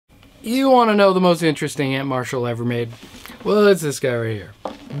You want to know the most interesting amp Marshall ever made? Well, it's this guy right here.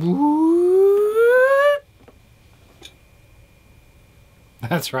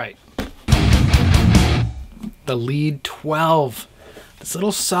 That's right. The Lead 12. This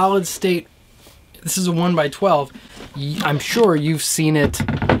little solid state. This is a 1x12. I'm sure you've seen it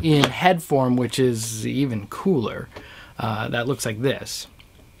in head form, which is even cooler. That looks like this.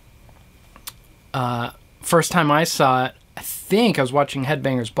 First time I saw it, I think I was watching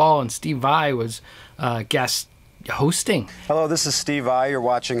Headbangers Ball, and Steve Vai was guest hosting. Hello, this is Steve Vai. You're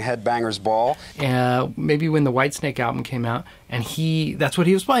watching Headbangers Ball. Maybe when the Whitesnake album came out, and that's what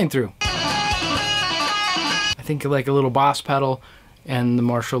he was playing through. I think like a little Boss pedal and the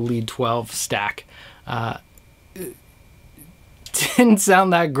Marshall Lead 12 stack. It didn't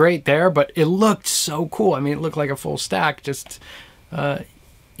sound that great there, but it looked so cool. I mean, it looked like a full stack, just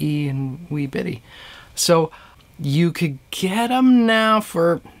E and wee bitty. So you could get them now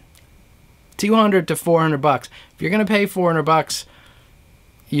for $200 to $400. If you're gonna pay $400,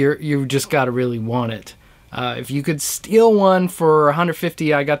 you've just got to really want it. If you could steal one for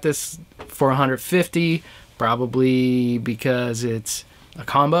 $150, I got this for $150, probably because it's a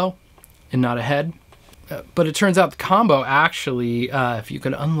combo and not a head. But it turns out the combo actually, if you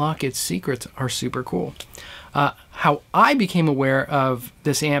could unlock its secrets, are super cool. How I became aware of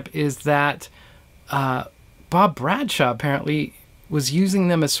this amp is that Bob Bradshaw apparently was using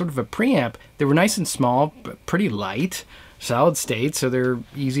them as sort of a preamp. They were nice and small, but pretty light, solid state, so they're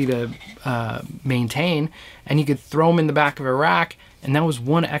easy to maintain, and you could throw them in the back of a rack, and that was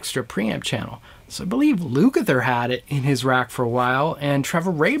one extra preamp channel. So I believe Lukather had it in his rack for a while, and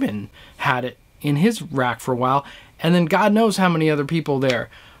Trevor Rabin had it in his rack for a while, and then God knows how many other people there.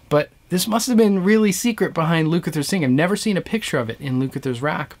 But this must have been really secret behind Lukather's thing. I've never seen a picture of it in Lukather's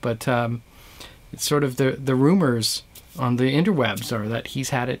rack, but it's sort of the rumors on the interwebs are that he's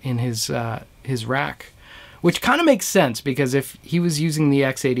had it in his rack, which kind of makes sense, because if he was using the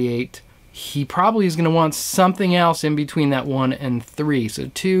X88, he probably is going to want something else in between that 1 and 3.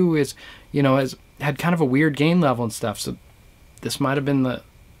 So 2 is, had kind of a weird gain level and stuff. So this might have been the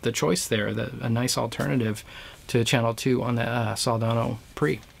choice there, a nice alternative to channel 2 on the Soldano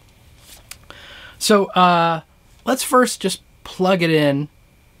Pre. So let's first just plug it in,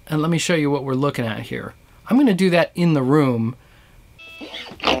 and let me show you what we're looking at here. I'm going to do that in the room.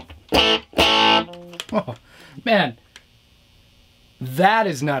 Oh, man, that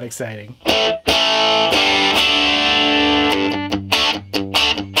is not exciting. I'm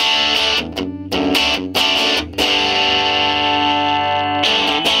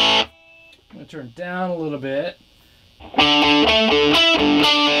going to turn down a little bit.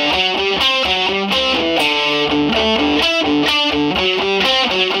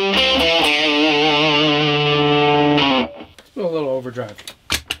 A little overdrive.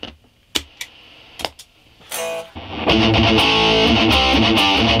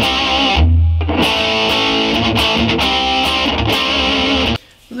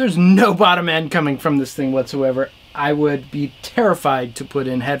 There's no bottom end coming from this thing whatsoever. I would be terrified to put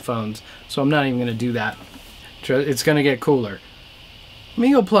in headphones, so I'm not even going to do that. It's going to get cooler. Let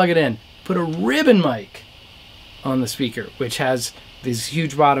me go plug it in. Put a ribbon mic on the speaker, which has this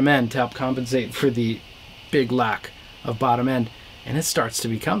huge bottom end to help compensate for the big lack of bottom end, and it starts to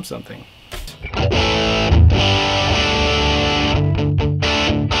become something.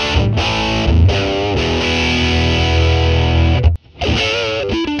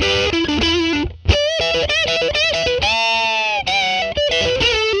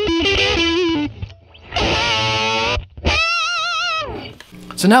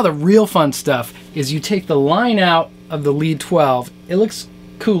 So now the real fun stuff is you take the line out of the Lead 12. It looks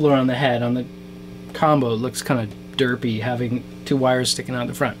cooler on the head. On the combo, it looks kind of derpy having 2 wires sticking out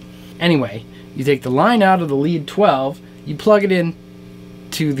the front. Anyway, you take the line out of the Lead 12, you plug it in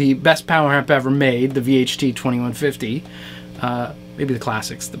to the best power amp ever made, the VHT 2150. Maybe the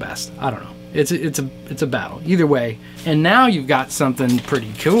Classic's the best. I don't know. It's a battle. Either way. And now you've got something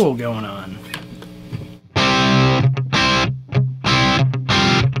pretty cool going on.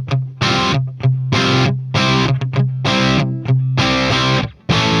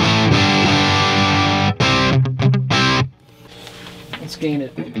 Gain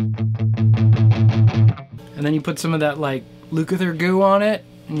it, and then you put some of that like Lukather goo on it,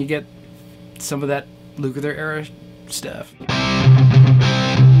 and you get some of that Lukather era stuff.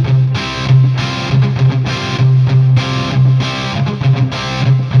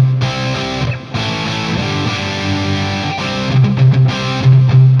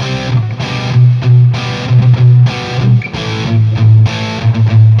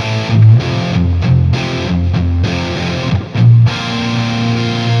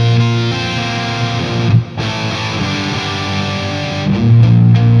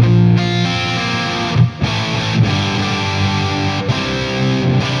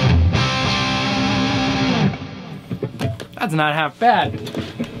 That's not half bad.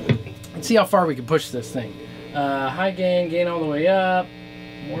 Let's see how far we can push this thing. High gain, gain all the way up.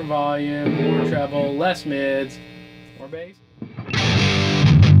 More volume, more treble, less mids, more bass.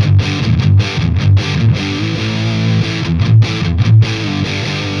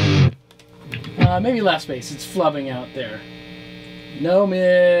 Maybe less bass. It's flubbing out there. No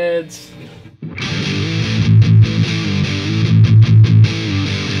mids.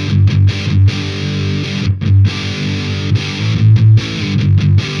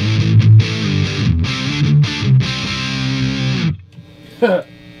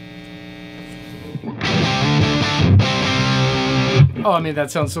 Oh, I mean, that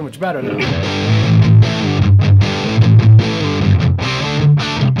sounds so much better now.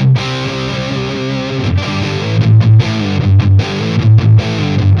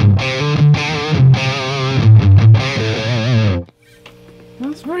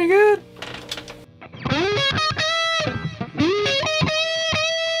 That's pretty good.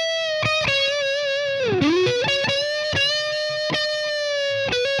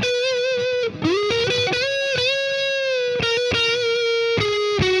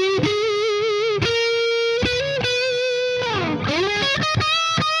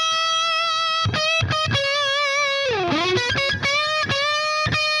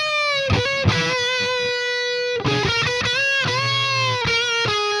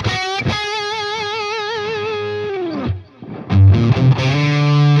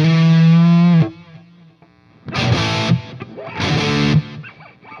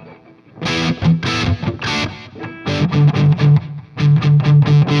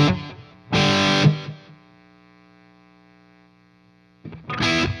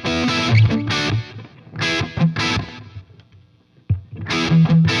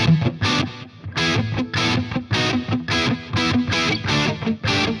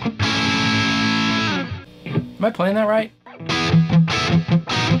 Am I playing that right?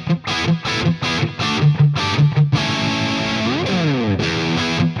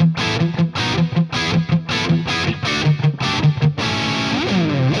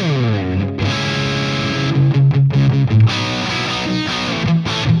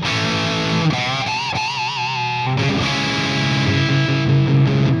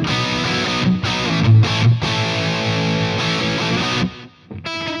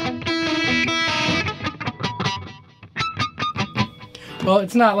 Well,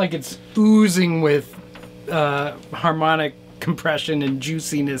 it's not like it's oozing with harmonic compression and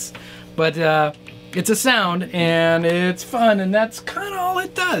juiciness, but it's a sound and it's fun, and that's kind of all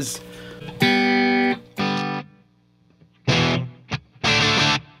it does.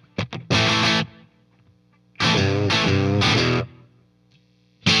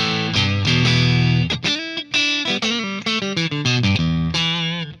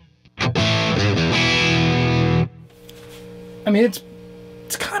 I mean, it's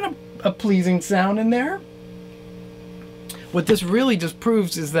kind of a pleasing sound in there. What this really just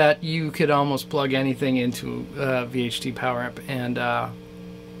proves is that you could almost plug anything into VHT power amp and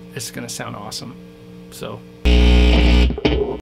it's going to sound awesome. So